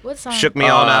was it? What song? Shook me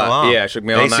all night long. Yeah, shook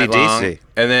me all night long. AC/DC.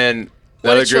 And then the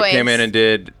What a other group choice. came in and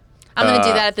did I'm gonna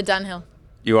do that at the Dunhill.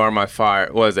 You Are My Fire.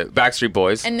 What was it? Backstreet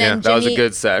Boys. And then that was a Jimmy-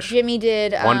 good sesh. Jimmy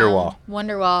did Wonderwall.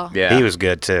 Wonderwall. Yeah. He was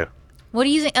good, too. What do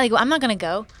you think? Like, I'm not gonna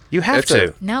go. You have It's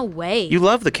to. No way. You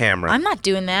love the camera. I'm not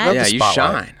doing that. Yeah, the you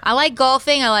spotlight. shine. I like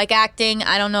golfing. I like acting.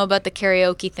 I don't know about the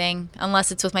karaoke thing,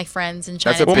 unless it's with my friends in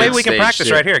China. That's a well, big maybe we can stage practice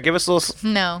shit. right here. Give us a little...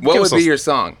 No. What Give us would be a- your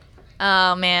song?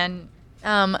 Oh man.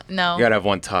 No. You gotta have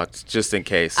one tucked, just in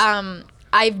case.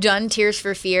 I've done Tears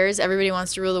for Fears. Everybody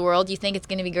wants to rule the world. You think it's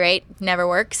going to be great. Never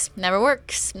works. Never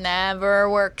works. Never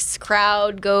works.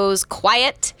 Crowd goes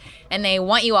quiet, and they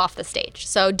want you off the stage.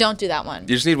 So don't do that one.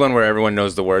 You just need one where everyone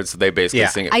knows the words, so they basically Yeah.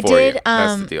 sing it I for did you.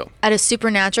 That's the deal. at a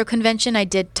Supernatural convention. I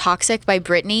did "Toxic" by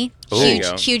Britney.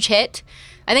 Ooh. Huge hit.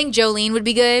 I think Jolene would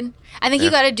be good. I think you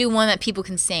got to do one that people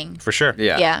can sing, For sure.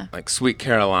 Yeah. Yeah. Like Sweet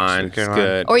Caroline. Sweet Caroline. Is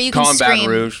good. or you can Calling Baton scream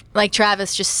Rouge. like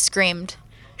Travis just screamed.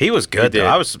 He was good, He though.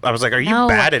 did. I was like, are you No.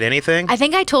 bad at anything? I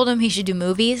think I told him he should do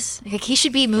movies. Like he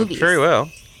should be movies. Sure he will.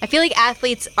 I feel like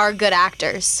athletes are good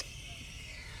actors.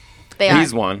 They are.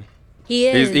 He's one. He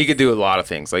is. He could do a lot of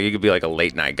things. Like he could be like a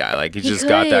late night guy. Like he's He just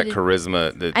got that could.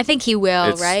 charisma. That I think he will,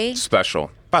 it's right?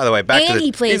 special. By the way, back to And the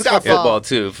he plays He's got football. football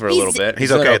too for a He's- little bit. He's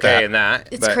done okay at that. in that.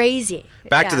 It's but crazy.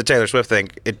 back to Yeah. the Taylor Swift thing.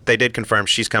 They did confirm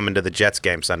she's coming to the Jets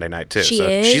game Sunday night too. She so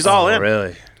is? she's all Oh, in.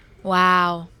 really?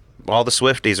 Wow. All the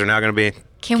Swifties are now going to be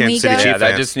Can Kansas we City go? Chief Yeah, that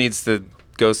fans. just needs to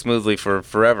go smoothly for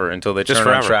forever until they Just turn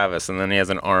on forever. Travis, and then he has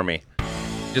an army.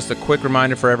 Just a quick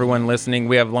reminder for everyone listening,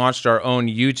 we have launched our own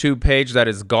YouTube page that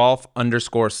is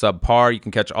golf_subpar. You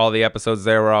can catch all the episodes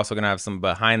there. We're also going to have some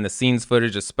behind-the-scenes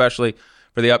footage, especially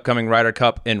for the upcoming Ryder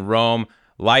Cup in Rome.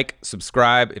 Like,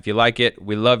 subscribe if you like it.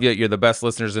 We love you. You're the best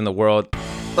listeners in the world.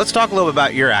 Let's talk a little bit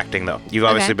about your acting, though. You've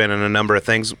obviously Okay. been in a number of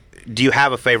things. Do you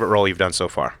have a favorite role you've done so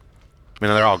far? I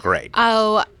mean, they're all great.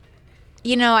 Oh,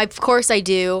 of course I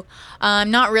do. I'm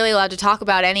not really allowed to talk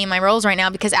about any of my roles right now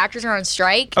because actors are on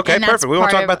strike. Okay, and that's perfect. We won't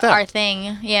part talk about of that. Our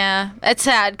thing. Yeah. It's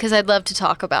sad because I'd love to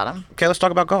talk about them. Okay, let's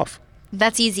talk about golf.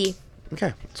 That's easy.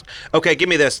 Okay. Okay, give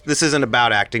me this. This isn't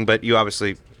about acting, but you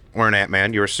obviously were an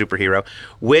Ant-Man. You're a superhero.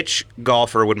 Which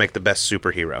golfer would make the best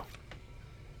superhero?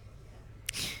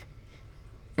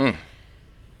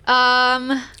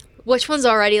 Which one's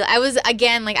already? I was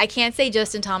again like I can't say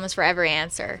Justin Thomas for every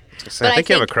answer. So I think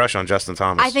you have a crush on Justin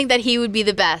Thomas. I think that he would be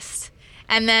the best,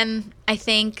 and then I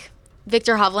think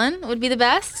Victor Hovland would be the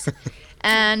best,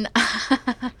 and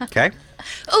Okay.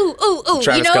 ooh, you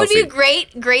Travis know, would be a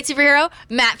Kelce. great superhero,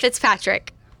 Matt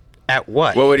Fitzpatrick. At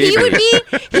what? What would he be?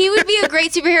 He would be a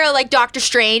great superhero like Doctor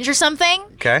Strange or something.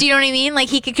 Okay. Do you know what I mean? Like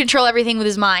he could control everything with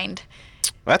his mind.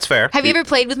 That's fair. Have you ever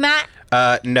played with Matt?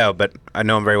 No, but I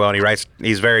know him very well, and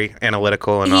he's very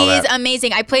analytical and all He that. is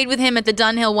amazing. I played with him at the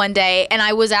Dunhill one day, and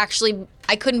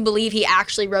I couldn't believe he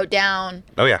actually wrote down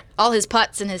Oh, yeah. all his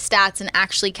putts and his stats and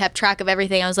actually kept track of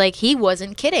everything. I was like, he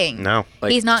wasn't kidding. No.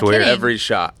 He's not it's weird. kidding. Every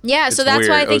shot. Yeah, It's so that's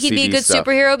why I weird think he'd be a OCD good stuff.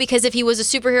 superhero, because if he was a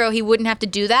superhero, he wouldn't have to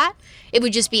do that. It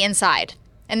would just be inside.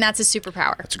 And that's his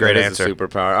superpower. It's a great That is answer. a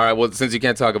superpower. All right, well, since you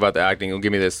can't talk about the acting,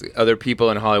 give me this. Other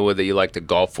people in Hollywood that you like to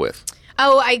golf with.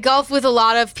 Oh, I golf with a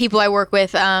lot of people I work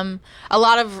with. A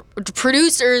lot of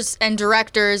producers and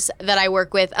directors that I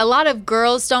work with. A lot of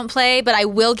girls don't play, but I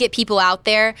will get people out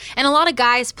there. And a lot of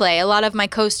guys play. A lot of my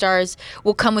co-stars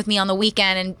will come with me on the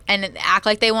weekend and act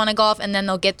like they want to golf, and then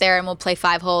they'll get there and we'll play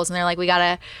 5 holes. And they're like, we got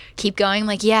to keep going. I'm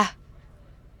like, yeah.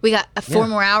 We got 4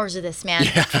 more hours of this, man.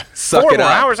 Suck 4 it more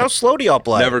up. hours? How slow do y'all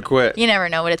play? Never quit. You never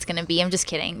know what it's going to be. I'm just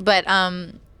kidding. But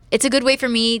it's a good way for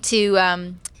me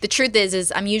to the truth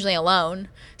is I'm usually alone.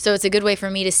 So it's a good way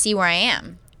for me to see where I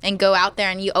am and go out there,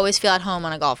 and you always feel at home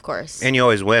on a golf course. And you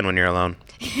always win when you're alone.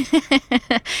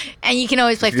 And you can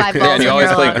always play 5 balls. And you when always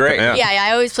you're play alone. great. Yeah,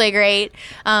 I always play great.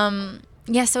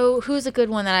 Yeah, so who's a good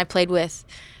one that I played with?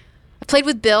 I played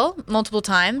with Bill multiple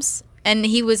times, and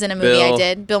he was in a movie Bill. I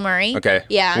did. Bill Murray. Okay.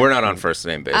 Yeah. We're not on first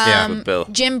name basis with Bill.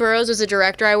 Jim Burrows was a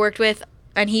director I worked with,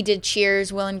 and he did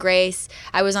Cheers, Will and Grace.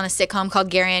 I was on a sitcom called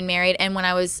Gary and Married, and when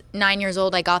I was 9 years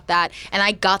old, I got that. And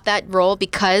I got that role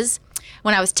because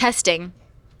when I was testing,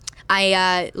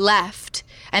 I left,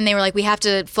 and they were like, we have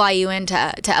to fly you into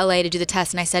LA to do the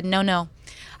test. And I said, no.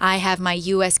 I have my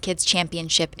U.S. Kids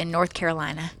Championship in North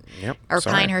Carolina. Yep. Or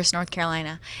sorry. Pinehurst, North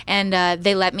Carolina. And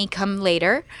they let me come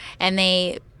later, and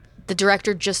the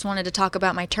director just wanted to talk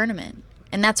about my tournament.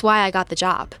 And that's why I got the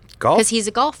job. Golf? Because he's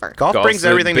a golfer. Golf Golf's brings a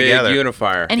everything big together.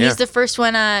 unifier. And Yeah. he's the first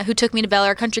one who took me to Bel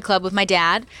Air Country Club with my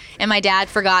dad. And my dad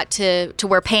forgot to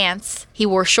wear pants. He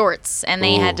wore shorts, and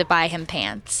they had to buy him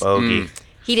pants. Bogey.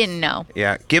 He didn't know.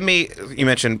 Yeah. You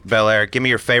mentioned Bel Air. Give me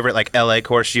your favorite LA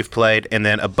course you've played, and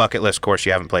then a bucket list course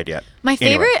you haven't played yet. My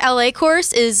Anyway. favorite LA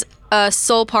course is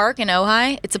Soul Park in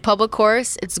Ojai. It's a public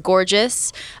course. It's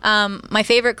gorgeous. My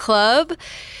favorite club,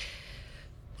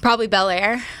 probably Bel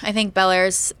Air. I think Bel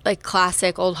Air's like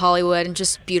classic old Hollywood and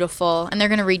just beautiful. And they're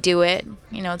going to redo it.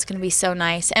 You know, it's going to be so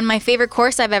nice. And my favorite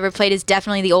course I've ever played is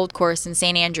definitely the old course in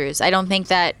St. Andrews. I don't think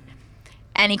that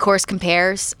any course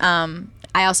compares.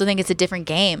 I also think it's a different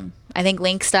game. I think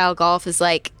link style golf is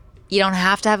like, you don't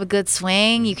have to have a good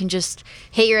swing. You can just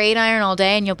hit your 8-iron all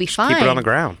day and you'll be fine. Keep it on the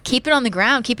ground. Keep it on the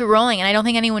ground. Keep it rolling. And I don't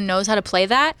think anyone knows how to play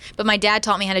that. But my dad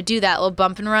taught me how to do that, little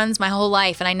bump and runs my whole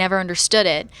life. And I never understood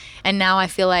it. And now I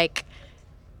feel like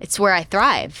it's where I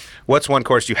thrive. What's one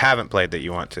course you haven't played that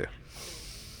you want to?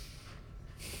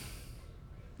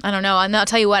 I don't know. I'll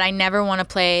tell you what. I never want to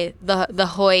play the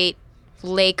Hoyt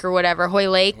Lake or whatever. Hoy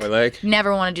Lake. Hoy Lake?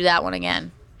 Never want to do that one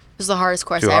again. It was the hardest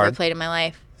course Too I ever hard? played in my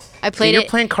life. I played You're it.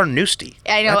 playing Carnoustie.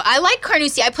 I know. I like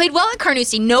Carnoustie. I played well at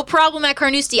Carnoustie. No problem at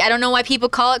Carnoustie. I don't know why people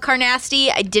call it Carnasty.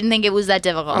 I didn't think it was that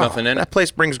difficult. Nothing in it. That place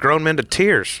brings grown men to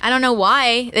tears. I don't know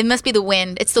why. It must be the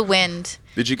wind. It's the wind.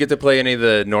 Did you get to play any of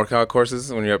the NorCal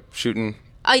courses when you're up shooting?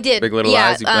 I did. Big Little yeah,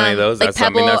 Lies? You've done any of those? Like That's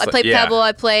something Pebble. that's I played yeah. Pebble.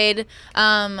 I played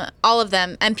all of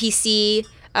them. MPC.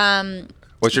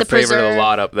 What's your The favorite of Preserve. the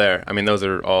lot up there? I mean, those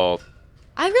are all.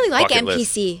 I really like Bucket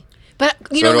MPC. But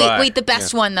you So know, do I. wait, the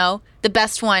best Yeah. one though. The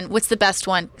best one. What's the best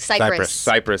one? Cypress.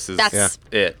 Cypress is That's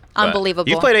it. but- unbelievable.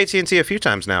 You've played AT&T a few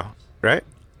times now, right?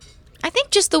 I think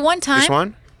just the one time. Just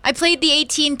one? I played the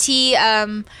AT&T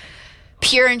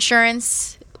Pure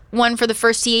Insurance one for the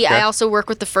first tee. Okay. I also work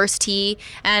with the first tee,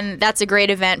 and that's a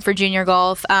great event for junior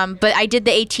golf. But I did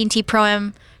the AT&T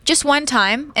Pro-Am just one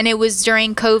time, and it was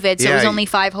during COVID, so it was Yeah, only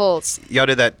 5 holes. Y'all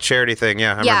did that charity thing.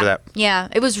 Yeah, I remember that. Yeah,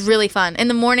 it was really fun. In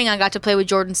the morning, I got to play with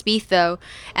Jordan Spieth though,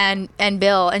 and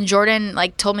Bill, and Jordan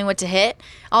like told me what to hit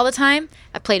all the time.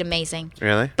 I played amazing.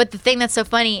 Really? But the thing that's so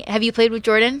funny, have you played with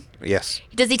Jordan? Yes.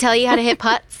 Does he tell you how to hit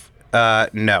putts?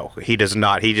 No, he does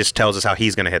not. He just tells us how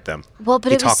he's going to hit them. Well, but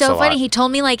He it was talks so a funny. lot. He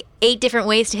told me like 8 different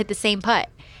ways to hit the same putt,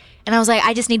 and I was like,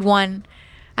 I just need one.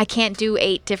 I can't do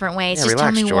 8 different ways. Yeah, Just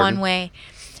relax, tell me Jordan. one way.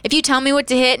 If you tell me what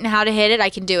to hit and how to hit it, I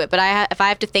can do it. But if I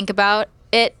have to think about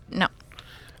it, no.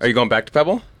 Are you going back to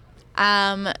Pebble?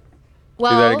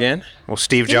 Well, Do that again? Well,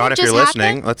 Steve Didn't John, it if you're just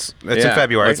listening, happen? it's in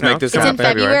February. Let's make this It's in happen.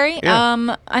 February.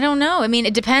 Yeah. I don't know. I mean,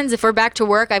 it depends. If we're back to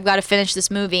work, I've got to finish this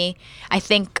movie. I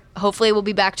think hopefully we'll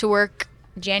be back to work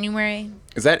January.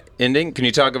 Is that ending? Can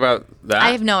you talk about that? I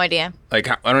have no idea. Like,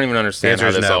 I don't even understand The how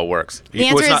answer is this no. all works. The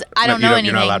answer is I don't know anything.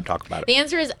 You're not allowed to talk about it. The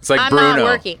answer is It's like I'm Bruno. not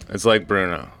working. It's like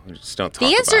Bruno. We just don't talk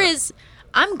The answer about it. is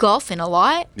I'm golfing a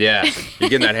lot. Yeah, you're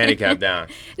getting that handicap down.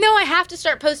 No, I have to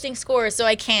start posting scores so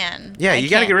I can. Yeah, you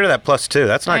got to get rid of that +2.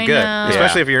 That's not I good, know.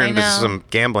 especially Yeah. if you're I into know. some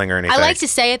gambling or anything. I like to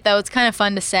say it though. It's kind of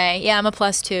fun to say. Yeah, I'm a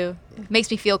 +2. Makes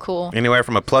me feel cool. Anywhere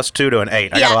from a +2 to an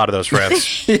 8. I got Yeah. a lot of those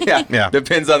friends. Yeah, Yeah.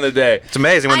 Depends on the day. It's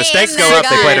amazing when the I stakes am go that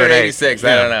up, they play to guy. an 8. 86.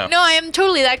 I don't know. No, I am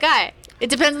totally that guy. It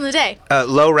depends on the day.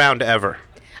 Low round ever.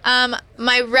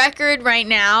 My record right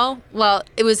now, well,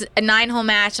 it was a 9-hole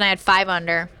match and I had 5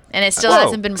 under, and it still Whoa.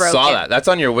 hasn't been broken. Saw that. That's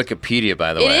on your Wikipedia,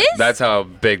 by the It way. is? That's how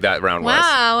big that round was.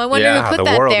 Wow, I wonder Yeah. who put the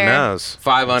that world there. knows.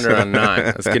 5 under on 9.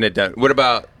 Let's get it done. What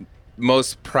about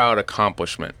most proud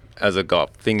accomplishment as a golf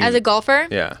thing? As a golfer,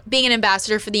 Yeah. being an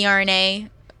ambassador for the RNA,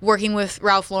 working with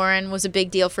Ralph Lauren was a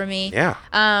big deal for me. Yeah.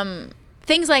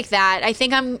 Things like that. I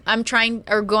think I'm trying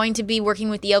or going to be working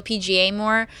with the LPGA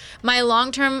more. My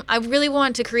long term, I really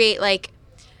want to create like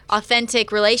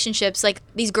authentic relationships. Like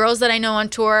these girls that I know on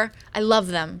tour, I love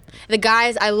them. The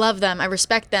guys, I love them. I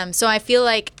respect them. So I feel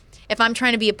like if I'm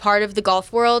trying to be a part of the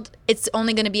golf world, it's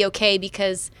only going to be okay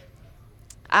because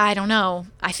I don't know.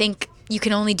 I think you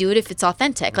can only do it if it's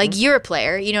authentic. Like you're a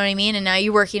player, you know what I mean? And now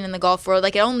you're working in the golf world.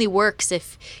 Like it only works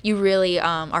if you really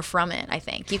are from it, I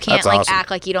think. You can't That's like awesome. act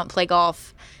like you don't play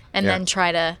golf and Yeah. then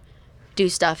try to do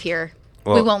stuff here.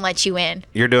 Well- we won't let you in.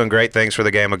 You're doing great things for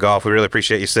the game of golf. We really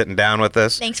appreciate you sitting down with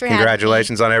us. Thanks for having me.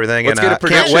 Congratulations on everything. Let's and, get a can't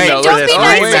prediction, wait though. for Don't this be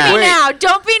nice to rematch. me now.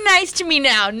 Don't be nice to me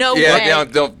now. No way. Yeah,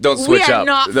 don't switch we are up.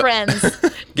 not No. friends.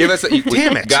 Give us.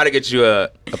 Damn it. Got to get you a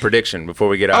prediction before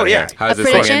we get out Oh, of yeah. here. How does A this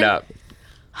thing prediction? end up?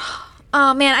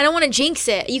 Oh man, I don't want to jinx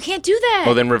it. You can't do that.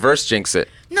 Well, then reverse jinx it.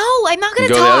 No, I'm not going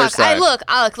to Go to the other talk. I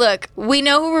side. look. We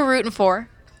know who we're rooting for.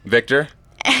 Victor?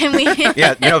 And we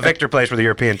Yeah, Victor plays for the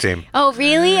European team. Oh,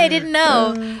 really? I didn't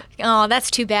know. Oh,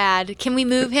 that's too bad. Can we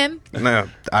move him? No,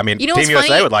 I mean, You know Team what's USA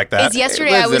funny? would like that. Is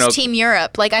yesterday It I lives in was a- Team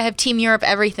Europe. Like I have Team Europe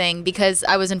everything because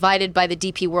I was invited by the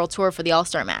DP World Tour for the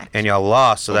All-Star match. And y'all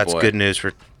lost, so that's boy. good news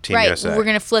for Team Right, USA. we're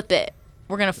gonna flip it.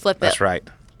 That's right.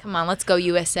 Come on, let's go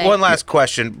USA. One last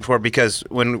question because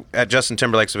when at Justin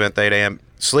Timberlake's event, the 8 a.m.,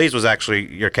 Sleaze was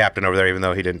actually your captain over there, even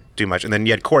though he didn't do much. And then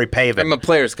you had Corey Pavin. I'm a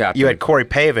player's captain. You had Corey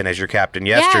Pavin as your captain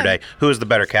yesterday. Who was the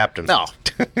better captain? No.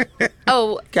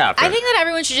 Oh, Catherine. I think that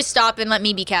everyone should just stop and let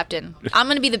me be captain. I'm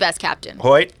gonna be the best captain.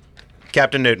 Hoyt,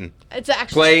 Captain Newton. It's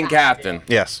actually Playing captain.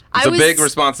 Yes. It's I a was big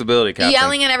responsibility, captain.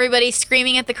 yelling at everybody,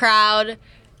 screaming at the crowd.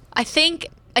 I think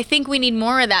we need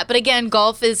more of that. But again,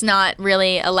 golf is not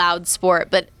really a loud sport,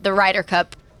 but the Ryder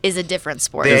Cup is a different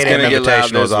sport. The It's 8 gonna a.m. get loud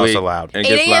Invitational is this also week. loud. And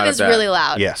it 8 gets loud a.m. at is that. really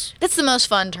loud. Yes. That's the most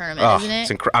fun tournament, Oh, isn't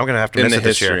it? I'm going to have to In miss the it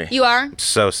this year. history. You are?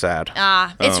 So sad.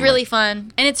 It's Oh, really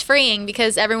fun. And it's freeing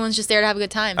because everyone's just there to have a good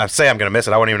time. I say I'm going to miss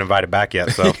it. I wasn't even invited back yet,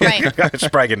 so Right. I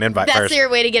should probably get an invite That's first. your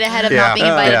way to get ahead of Yeah. not being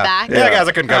invited yeah. back. Yeah, guys,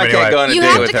 I couldn't come I can't anyway. go on a You date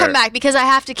have with to her. come back because I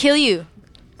have to kill you.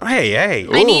 Hey.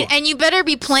 I need, Ooh. and you better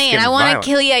be playing. getting I want violent. to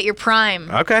kill you at your prime.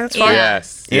 Okay, that's Yeah. fine.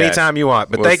 Yes. Anytime you want.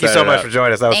 But We'll thank you set so it much up. for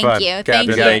joining us. That was Thank fun. you. Captain, Thank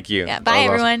you. thank you. Yeah, That bye,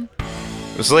 was awesome.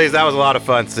 everyone. Sleaze, that was a lot of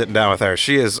fun sitting down with her.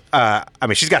 She is,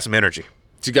 she's got some energy.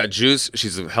 She's got juice.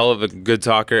 She's a hell of a good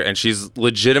talker, and she's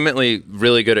legitimately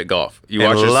really good at golf. You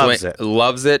And watch her loves swing. it.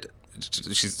 Loves it.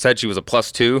 She said she was a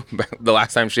 +2 the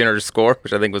last time she entered a score,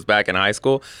 which I think was back in high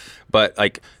school. But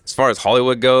like as far as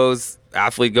Hollywood goes,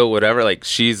 athlete go, whatever, like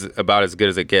she's about as good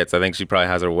as it gets. I think she probably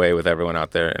has her way with everyone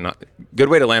out there, and a good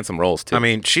way to land some roles too. I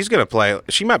mean, she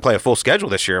might play a full schedule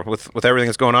this year with everything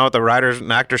that's going on with the writers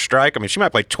and actors strike. I mean, she might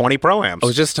play 20 pro-ams. I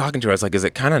was just talking to her. I was like, is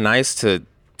it kind of nice to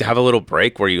have a little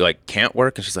break where you like can't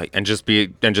work? And she's like, and just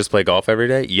play golf every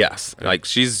day? Yes. Like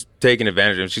she's taking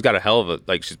advantage of it. She's got a hell of a,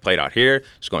 like she's played out here.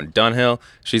 She's going Dunhill.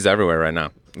 She's everywhere right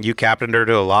now. You captained her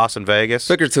to a loss in Vegas.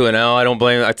 Took her to an L. I don't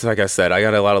blame. Like I said, I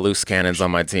got a lot of loose cannons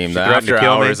on my team. The threatened to after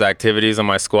kill me. hours activities on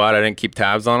my squad, I didn't keep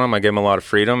tabs on them. I gave them a lot of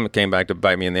freedom. It came back to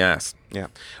bite me in the ass. Yeah.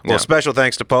 Well, Yeah. special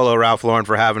thanks to Polo Ralph Lauren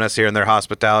for having us here in their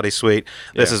hospitality suite.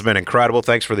 This Yeah. has been incredible.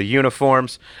 Thanks for the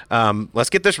uniforms. Let's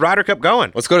get this Ryder Cup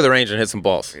going. Let's go to the range and hit some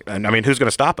balls. And I mean, who's going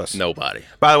to stop us? Nobody.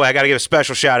 By the way, I got to give a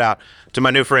special shout out to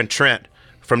my new friend Trent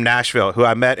from Nashville, who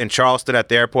I met in Charleston at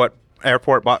the airport.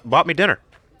 Bought me dinner.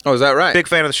 Oh, is that right? Big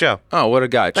fan of the show. Oh, what a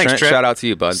guy. Thanks, Trent. Shout out to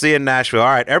you, bud. See you in Nashville. All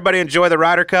right, everybody enjoy the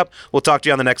Ryder Cup. We'll talk to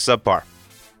you on the next Subpar.